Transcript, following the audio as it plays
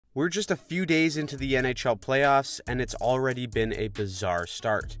We're just a few days into the NHL playoffs, and it's already been a bizarre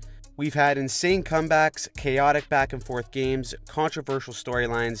start. We've had insane comebacks, chaotic back and forth games, controversial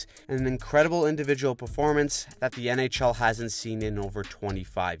storylines, and an incredible individual performance that the NHL hasn't seen in over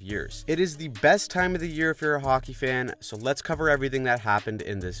 25 years. It is the best time of the year if you're a hockey fan, so let's cover everything that happened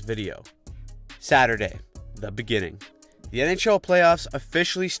in this video. Saturday, the beginning. The NHL playoffs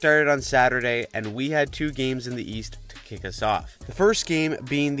officially started on Saturday, and we had two games in the East to kick us off. The first game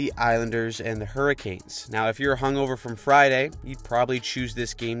being the Islanders and the Hurricanes. Now, if you're hungover from Friday, you'd probably choose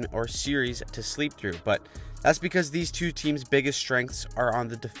this game or series to sleep through, but that's because these two teams' biggest strengths are on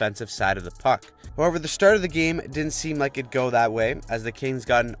the defensive side of the puck. However, the start of the game didn't seem like it'd go that way, as the Kings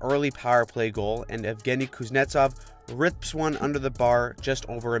got an early power play goal, and Evgeny Kuznetsov rips one under the bar just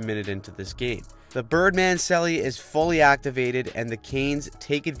over a minute into this game. The Birdman Selly is fully activated, and the Canes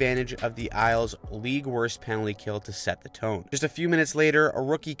take advantage of the Isles' league-worst penalty kill to set the tone. Just a few minutes later, a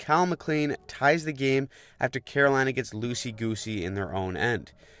rookie Cal McLean ties the game after Carolina gets loosey-goosey in their own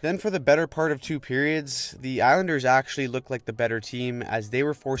end. Then for the better part of two periods, the Islanders actually looked like the better team, as they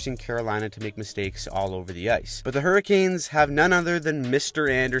were forcing Carolina to make mistakes all over the ice. But the Hurricanes have none other than Mr.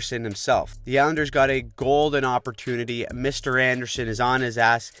 Anderson himself. The Islanders got a golden opportunity. Mr. Anderson is on his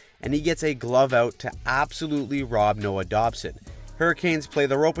ass, and he gets a glove out to absolutely rob Noah Dobson. Hurricanes play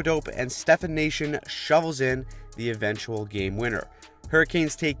the rope-a-dope, and Stefan Nation shovels in the eventual game winner.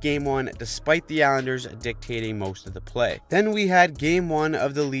 Hurricanes take game one despite the Islanders dictating most of the play. Then we had game one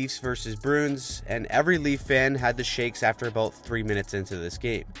of the Leafs versus Bruins, and every Leaf fan had the shakes after about 3 minutes into this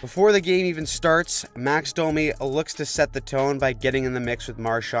game. Before the game even starts, Max Domi looks to set the tone by getting in the mix with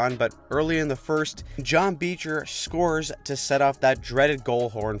Marchand, but early in the first, John Beecher scores to set off that dreaded goal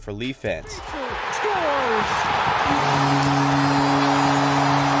horn for Leaf fans.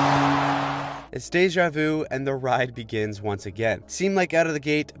 It's deja vu, and the ride begins once again. Seemed like out of the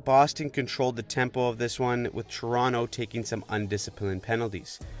gate, Boston controlled the tempo of this one, with Toronto taking some undisciplined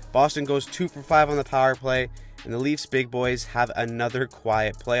penalties. Boston goes 2 for 5 on the power play, and the Leafs big boys have another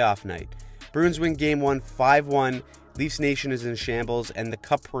quiet playoff night. Bruins win game one 5-1, Leafs Nation is in shambles, and the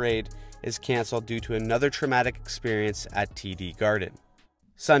Cup parade is cancelled due to another traumatic experience at TD Garden.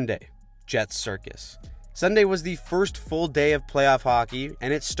 Sunday, Jets Circus. Sunday was the first full day of playoff hockey,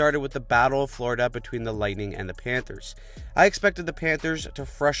 and it started with the Battle of Florida between the Lightning and the Panthers. I expected the Panthers to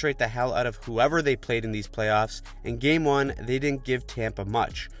frustrate the hell out of whoever they played in these playoffs. In game one, they didn't give Tampa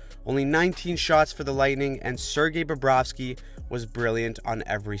much. Only 19 shots for the Lightning, and Sergei Bobrovsky was brilliant on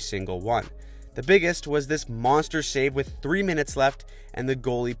every single one. The biggest was this monster save with 3 minutes left, and the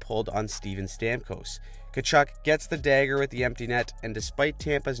goalie pulled on Steven Stamkos. Tkachuk gets the dagger with the empty net, and despite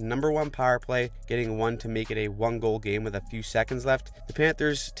Tampa's #1 power play getting one to make it a 1-goal game with a few seconds left, the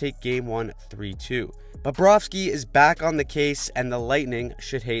Panthers take game one 3-2. Bobrovsky is back on the case, and the Lightning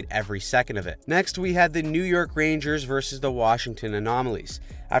should hate every second of it. Next, we had the New York Rangers versus the Washington Anomalies.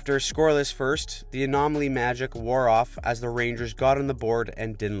 After a scoreless first, the Anomaly magic wore off as the Rangers got on the board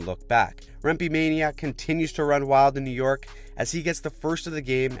and didn't look back. Rempe Mania continues to run wild in New York as he gets the first of the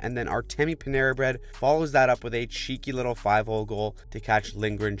game, and then Artemi Panarin follows that up with a cheeky little 5-hole goal to catch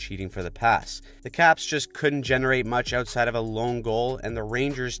Lindgren cheating for the pass. The Caps just couldn't generate much outside of a lone goal, and the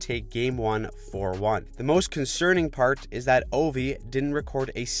Rangers take game one 4-1. The most concerning part is that Ovi didn't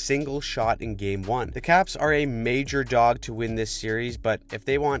record a single shot in game one. The Caps are a major dog to win this series, but if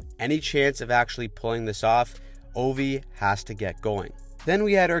they want any chance of actually pulling this off, Ovi has to get going. Then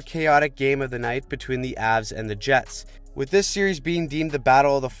we had our chaotic game of the night between the Avs and the Jets. With this series being deemed the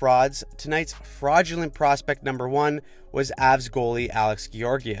Battle of the Frauds, tonight's fraudulent prospect number one was Avs goalie Alex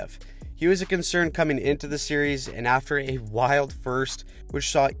Georgiev. He was a concern coming into the series, and after a wild first, which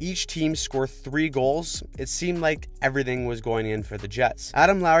saw each team score 3 goals, it seemed like everything was going in for the Jets.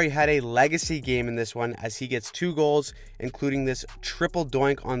 Adam Lowry had a legacy game in this one as he gets 2 goals, including this triple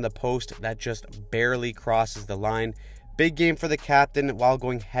doink on the post that just barely crosses the line. Big game for the captain while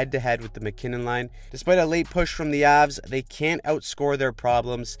going head-to-head with the McKinnon line. Despite a late push from the Avs, they can't outscore their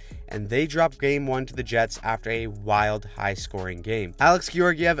problems, and they drop game one to the Jets after a wild, high-scoring game. Alex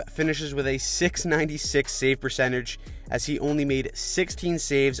Georgiev finishes with a .696 save percentage as he only made 16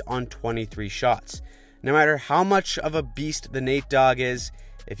 saves on 23 shots. No matter how much of a beast the Nate Dogg is,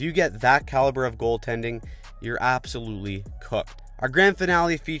 if you get that caliber of goaltending, you're absolutely cooked. Our grand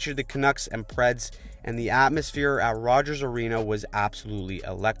finale featured the Canucks and Preds, and the atmosphere at Rogers Arena was absolutely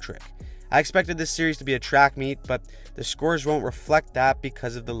electric. I expected this series to be a track meet, but the scores won't reflect that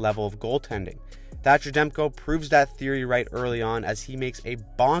because of the level of goaltending. Thatcher Demko proves that theory right early on as he makes a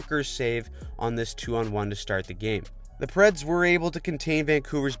bonkers save on this 2-on-1 to start the game. The Preds were able to contain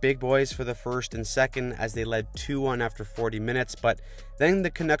Vancouver's big boys for the first and second as they led 2-1 after 40 minutes, but then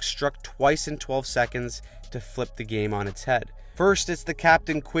the Canucks struck twice in 12 seconds to flip the game on its head. First, it's the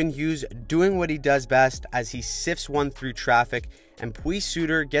captain Quinn Hughes doing what he does best as he sifts one through traffic and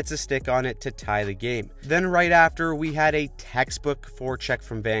Suter gets a stick on it to tie the game. Then right after, we had a textbook forecheck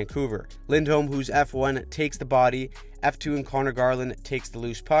from Vancouver. Lindholm, who's F1, takes the body, F2 and Connor Garland takes the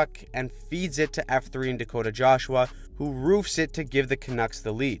loose puck and feeds it to F3 and Dakota Joshua, who roofs it to give the Canucks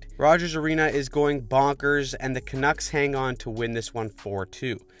the lead. Rogers Arena is going bonkers and the Canucks hang on to win this one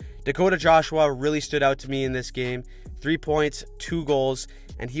 4-2. Dakota Joshua really stood out to me in this game. 3 points, 2 goals,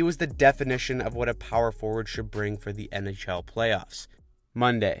 and he was the definition of what a power forward should bring for the NHL playoffs.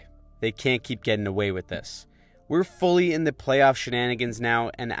 Monday. They can't keep getting away with this. We're fully in the playoff shenanigans now,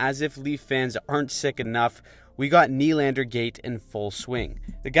 and as if Leaf fans aren't sick enough, we got Nylander Gate in full swing.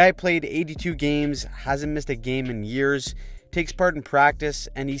 The guy played 82 games, hasn't missed a game in years, takes part in practice,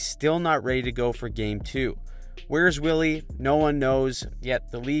 and he's still not ready to go for Game 2. Where's Willie? No one knows,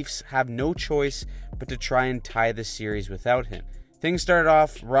 yet the Leafs have no choice but to try and tie the series without him. Things started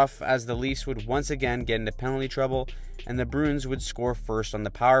off rough as the Leafs would once again get into penalty trouble and the Bruins would score first on the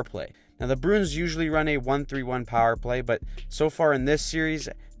power play. Now the Bruins usually run a 1-3-1 power play, but so far in this series,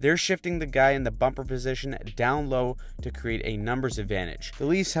 they're shifting the guy in the bumper position down low to create a numbers advantage. The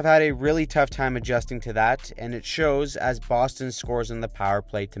Leafs have had a really tough time adjusting to that, and it shows as Boston scores on the power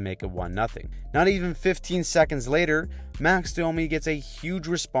play to make it 1-0. Not even 15 seconds later, Max Domi gets a huge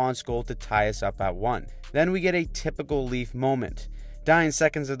response goal to tie us up at 1. Then we get a typical Leaf moment. Dying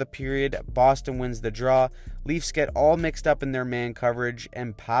seconds of the period, Boston wins the draw, Leafs get all mixed up in their man coverage,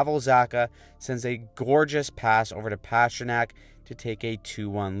 and Pavel Zacha sends a gorgeous pass over to Pastrnak to take a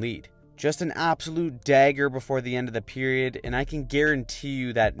 2-1 lead. Just an absolute dagger before the end of the period, and I can guarantee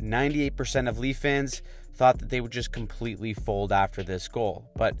you that 98% of Leaf fans thought that they would just completely fold after this goal.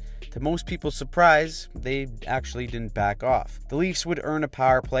 But to most people's surprise, they actually didn't back off. The Leafs would earn a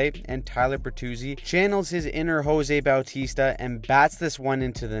power play, and Tyler Bertuzzi channels his inner Jose Bautista and bats this one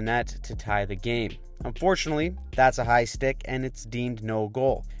into the net to tie the game. Unfortunately, that's a high stick and it's deemed no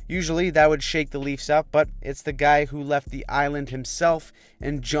goal. Usually that would shake the Leafs up, but it's the guy who left the island himself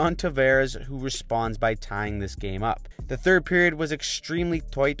and John Tavares who responds by tying this game up. The third period was extremely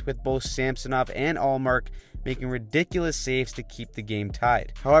tight with both Samsonov and Allmark making ridiculous saves to keep the game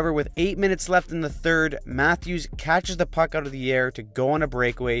tied. However, with 8 minutes left in the third, Matthews catches the puck out of the air to go on a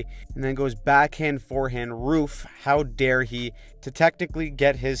breakaway and then goes backhand forehand roof, how dare he, to technically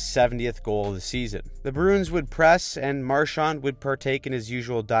get his 70th goal of the season. The Bruins would press and Marchand would partake in his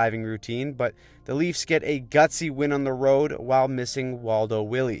usual diving routine, but the Leafs get a gutsy win on the road while missing Waldo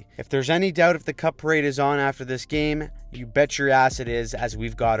Willie. If there's any doubt if the Cup parade is on after this game, you bet your ass it is, as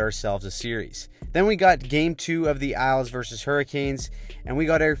we've got ourselves a series. Then we got Game 2 of the Isles versus Hurricanes, and we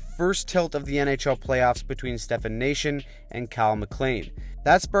got our first tilt of the NHL playoffs between Stefan Nation and Cal McLean.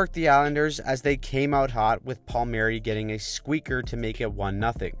 That sparked the Islanders as they came out hot with Palmieri getting a squeaker to make it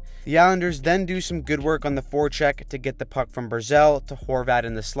 1-0. The Islanders then do some good work on the forecheck to get the puck from Barzal to Horvat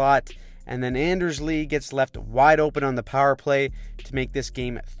in the slot, and then Anders Lee gets left wide open on the power play to make this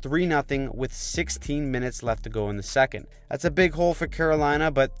game 3-0 with 16 minutes left to go in the second. That's a big hole for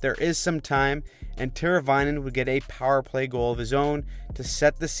Carolina, but there is some time, and Teravainen would get a power play goal of his own to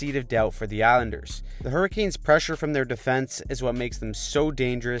set the seed of doubt for the Islanders. The Hurricanes' pressure from their defense is what makes them so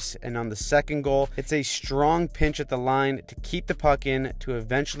dangerous, and on the second goal, it's a strong pinch at the line to keep the puck in to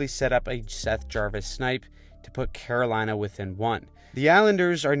eventually set up a Seth Jarvis snipe to put Carolina within 1. The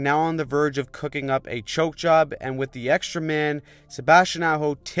Islanders are now on the verge of cooking up a choke job, and with the extra man, Sebastian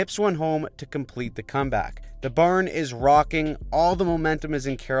Aho tips one home to complete the comeback. The barn is rocking, all the momentum is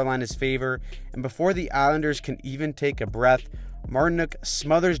in Carolina's favor, and before the Islanders can even take a breath, Martinook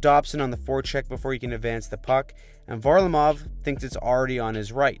smothers Dobson on the forecheck before he can advance the puck, and Varlamov thinks it's already on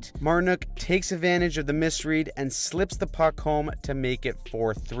his right. Martinook takes advantage of the misread and slips the puck home to make it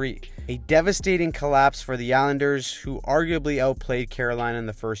 4-3. A devastating collapse for the Islanders, who arguably outplayed Carolina in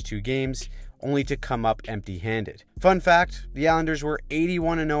the first 2 games, only to come up empty-handed. Fun fact, the Islanders were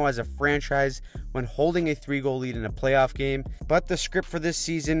 81-0 as a franchise when holding a 3-goal lead in a playoff game, but the script for this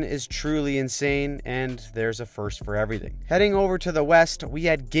season is truly insane, and there's a first for everything. Heading over to the West, we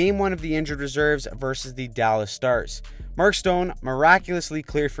had Game 1 of the injured reserves versus the Dallas Stars. Mark Stone miraculously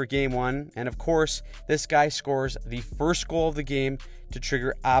cleared for Game 1, and of course, this guy scores the first goal of the game to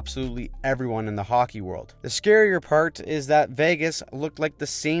trigger absolutely everyone in the hockey world. The scarier part is that Vegas looked like the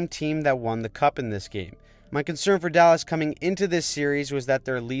same team that won the Cup in this game. My concern for Dallas coming into this series was that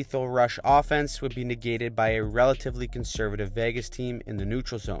their lethal rush offense would be negated by a relatively conservative Vegas team in the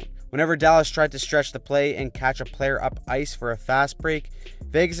neutral zone. Whenever Dallas tried to stretch the play and catch a player up ice for a fast break,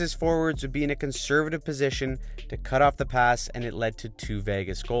 Vegas's forwards would be in a conservative position to cut off the pass, and it led to 2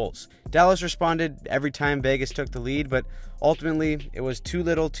 Vegas goals. Dallas responded every time Vegas took the lead, but ultimately it was too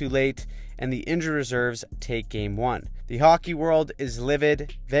little too late, and the injured reserves take game 1. The hockey world is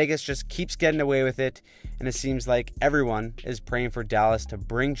livid. Vegas just keeps getting away with it, and it seems like everyone is praying for Dallas to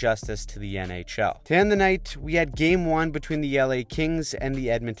bring justice to the NHL. To end the night, we had game 1 between the LA Kings and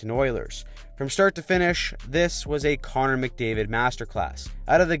the Edmonton Oilers. From start to finish, this was a Connor McDavid masterclass.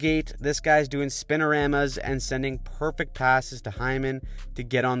 Out of the gate, this guy's doing spinoramas and sending perfect passes to Hyman to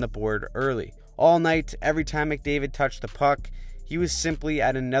get on the board early. All night, every time McDavid touched the puck, he was simply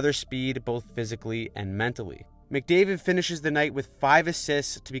at another speed, both physically and mentally. McDavid finishes the night with 5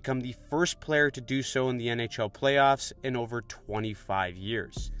 assists to become the first player to do so in the NHL playoffs in over 25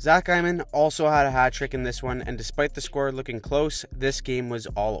 years. Zach Hyman also had a hat trick in this one, and despite the score looking close, this game was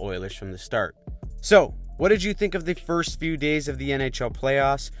all Oilers from the start. So, what did you think of the first few days of the NHL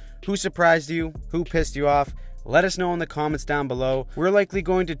playoffs? Who surprised you? Who pissed you off? Let us know in the comments down below. We're likely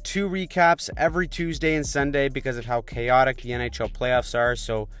going to 2 recaps every Tuesday and Sunday because of how chaotic the NHL playoffs are,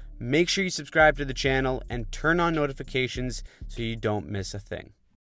 so make sure you subscribe to the channel and turn on notifications so you don't miss a thing.